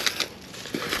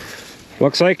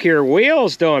 Looks like your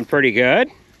wheel's doing pretty good.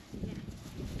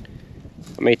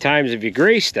 How many times have you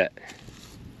greased it?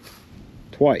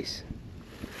 Twice.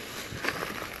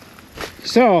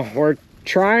 So we're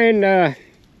trying to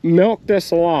milk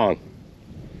this along.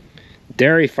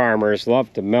 Dairy farmers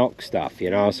love to milk stuff,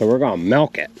 you know, so we're gonna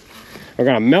milk it. We're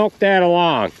gonna milk that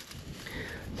along.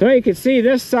 So you can see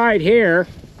this side here,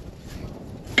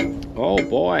 oh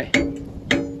boy,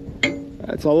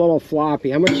 that's a little floppy.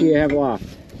 How much do you have left?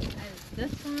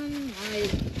 This one, I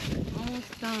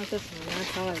almost done with this one.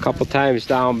 That's all I've A couple done. times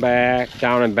down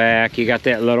and back. You got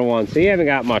that little one, so you haven't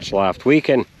got much left. We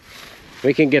can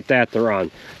get that to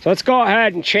run. So let's go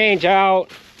ahead and change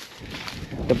out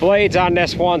the blades on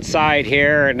this one side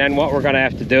here, and then what we're gonna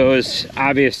have to do is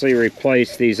obviously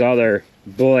replace these other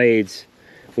blades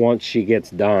once she gets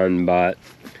done. But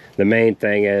the main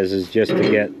thing is just to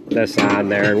get this on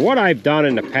there. And what I've done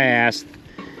in the past,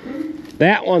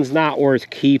 that one's not worth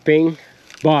keeping,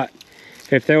 but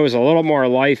if there was a little more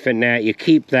life in that, you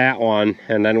keep that one,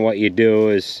 and then what you do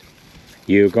is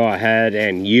you go ahead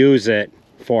and use it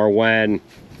for when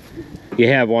you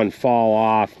have one fall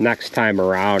off next time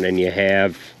around, and you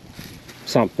have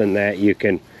something that you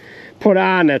can put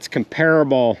on that's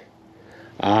comparable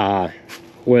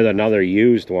with another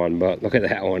used one. But look at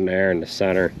that one there in the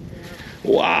center.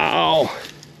 Wow.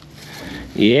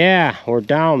 Yeah, we're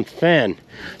down thin.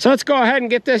 So let's go ahead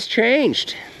and get this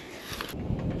changed.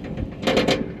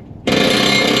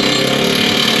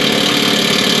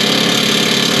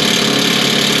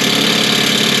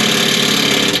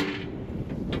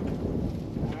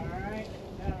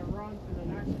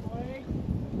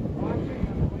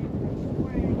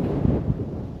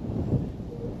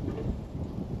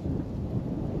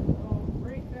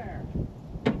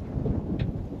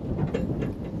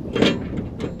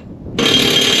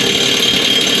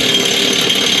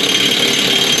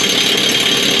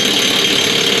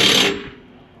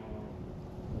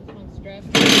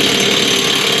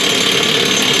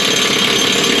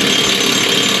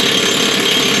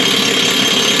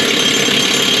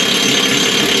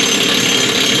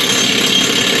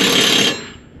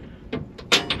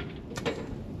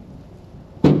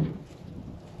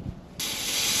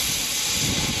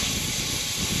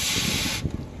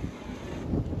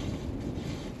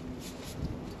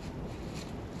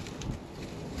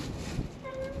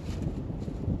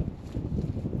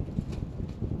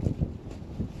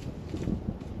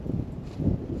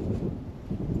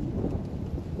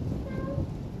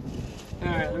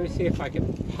 Alright, let me see if I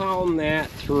can pound that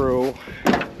through.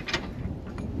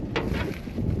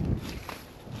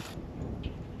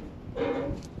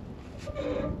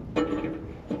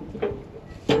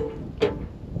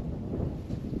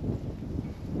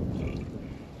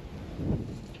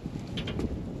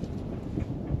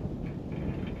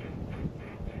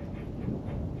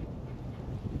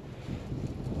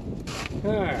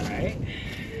 Alright.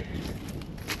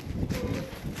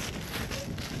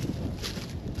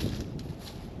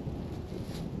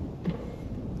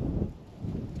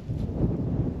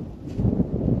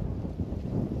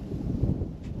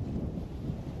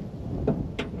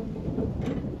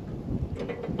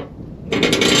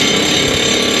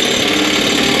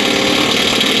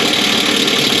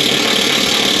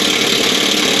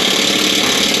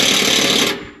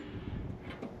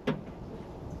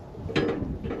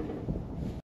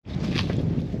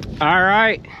 All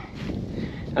right,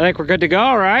 I think we're good to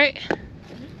go, right?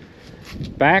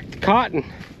 Back to cutting.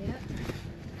 Yep.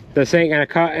 This ain't gonna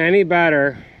cut any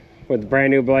better with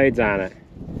brand new blades on it.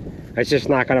 It's just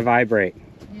not gonna vibrate.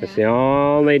 Yeah. That's the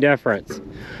only difference.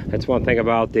 That's one thing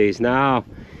about these. Now,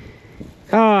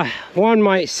 one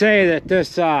might say that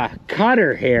this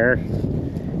cutter here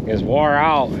is wore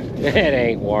out. It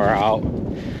ain't wore out.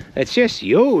 It's just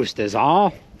used is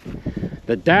all.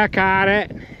 The deck on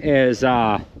it is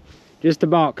just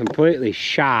about completely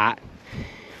shot.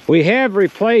 We have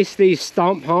replaced these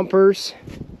stump humpers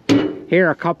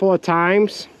here a couple of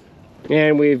times,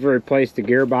 and we've replaced the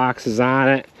gearboxes on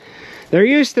it. There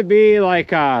used to be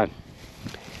like a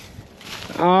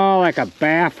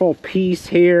baffle piece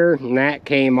here, and that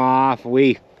came off.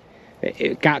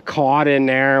 It got caught in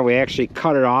there. We actually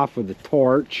cut it off with the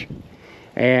torch,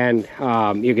 and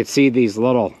you could see these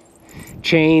little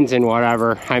chains and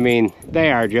whatever. I mean,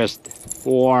 they are just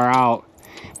wore out.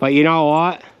 But you know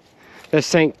what? This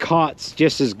thing cuts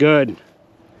just as good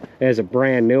as a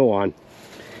brand new one.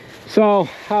 So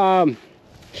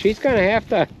she's gonna have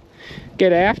to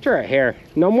get after it here.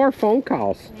 No more phone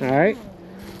calls. All right,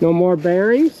 no more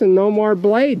bearings and no more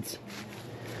blades.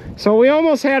 So we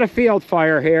almost had a field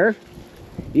fire here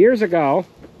years ago,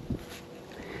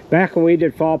 back when we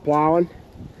did fall plowing,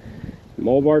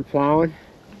 moldboard plowing.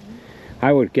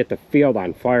 I would get the field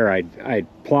on fire.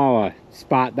 I'd plow a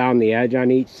spot down the edge on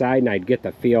each side, and I'd get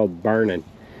the field burning,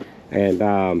 and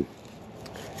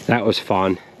that was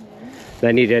fun.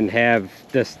 Then you didn't have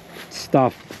this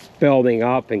stuff building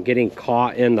up and getting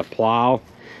caught in the plow,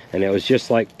 and it was just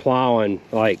like plowing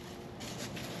like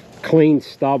clean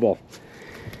stubble.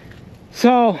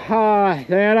 So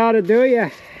that ought to do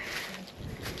you.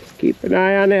 Keep an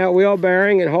eye on that wheel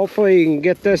bearing, and hopefully you can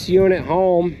get this unit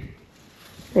home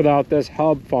without this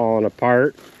hub falling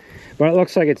apart. But it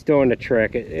looks like it's doing the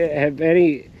trick.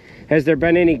 Has there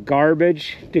been any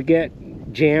garbage to get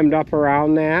jammed up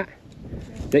around that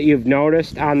you've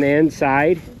noticed on the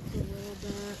inside? Just a little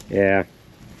bit. Yeah,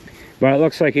 but it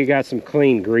looks like you got some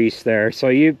clean grease there, so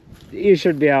you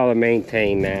should be able to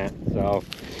maintain that. So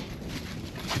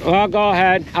Well, go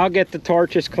ahead. I'll get the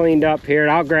torches cleaned up here,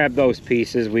 and I'll grab those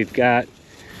pieces. We've got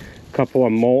a couple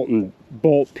of molten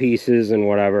bolt pieces and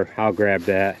whatever. I'll grab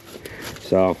that.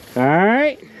 So, all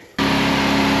right.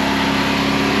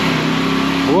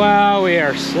 Well, we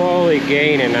are slowly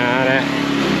gaining on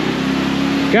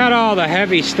it. Got all the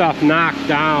heavy stuff knocked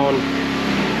down.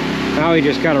 Now we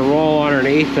just got to roll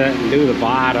underneath it and do the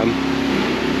bottom.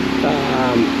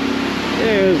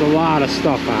 There's a lot of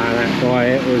stuff on it. Boy,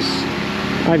 it was,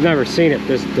 I've never seen it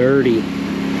this dirty.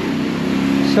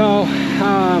 So,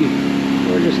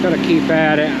 we're just going to keep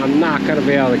at it. I'm not going to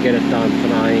be able to get it done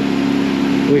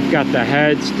tonight. We've got the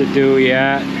heads to do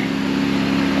yet.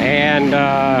 And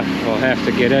we'll have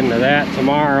to get into that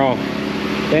tomorrow.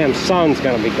 Damn sun's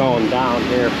going to be going down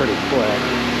here pretty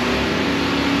quick.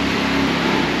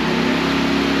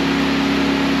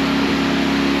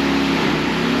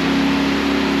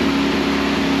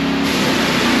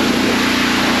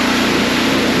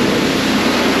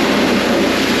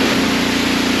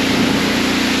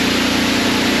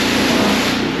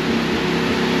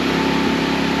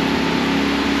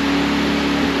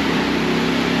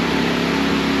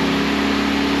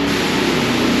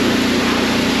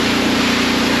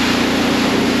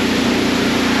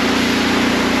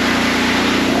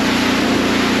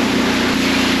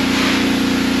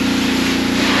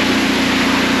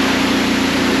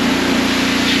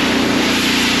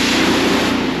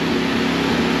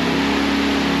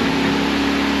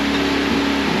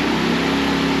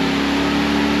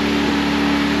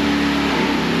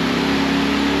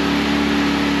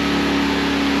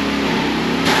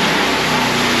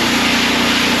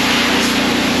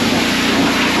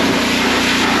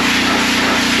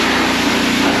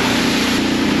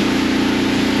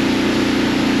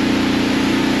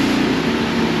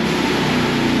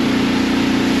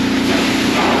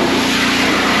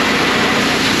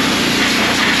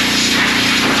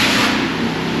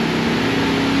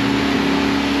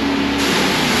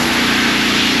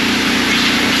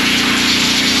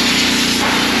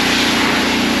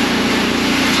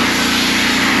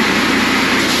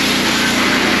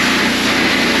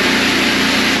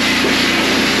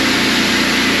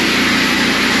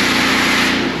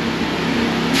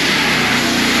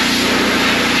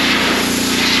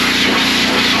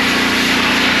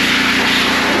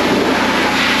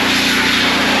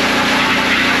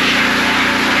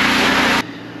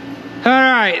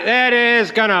 That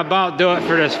is gonna about do it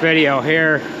for this video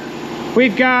here.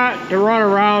 We've got to run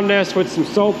around this with some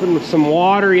soap and some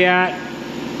water yet.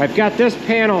 I've got this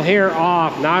panel here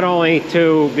off, not only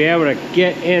to be able to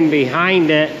get in behind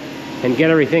it and get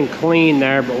everything clean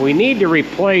there, but we need to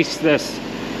replace this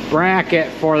bracket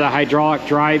for the hydraulic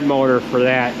drive motor for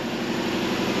that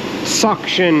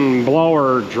suction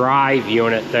blower drive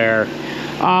unit there.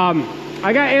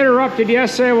 I got interrupted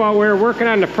yesterday while we were working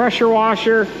on the pressure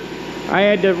washer. I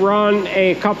had to run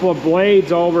a couple of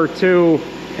blades over to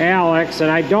Alex, and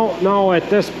I don't know at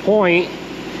this point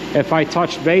if I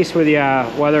touched base with you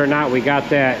whether or not we got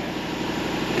that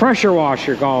pressure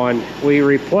washer going. We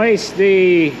replaced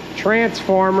the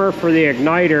transformer for the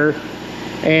igniter,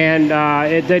 and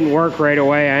it didn't work right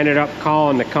away. I ended up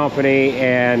calling the company,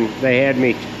 and they had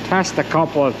me test a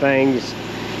couple of things,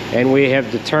 and we have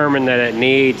determined that it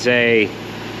needs a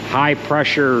high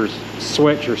pressure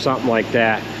switch or something like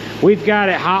that. We've got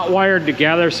it hot wired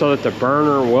together so that the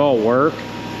burner will work,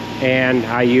 and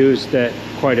I used it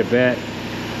quite a bit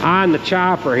on the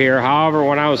chopper here. However,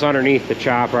 when I was underneath the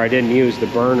chopper, I didn't use the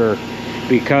burner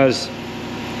because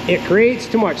it creates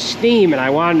too much steam, and I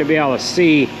wanted to be able to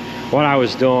see what I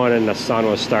was doing, and the sun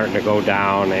was starting to go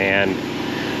down, and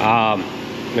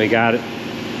we got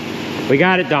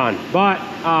it done. But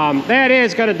that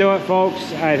is going to do it,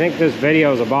 folks. I think this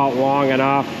video is about long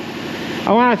enough.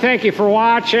 I want to thank you for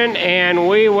watching, and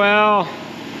we will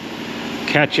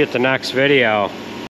catch you at the next video.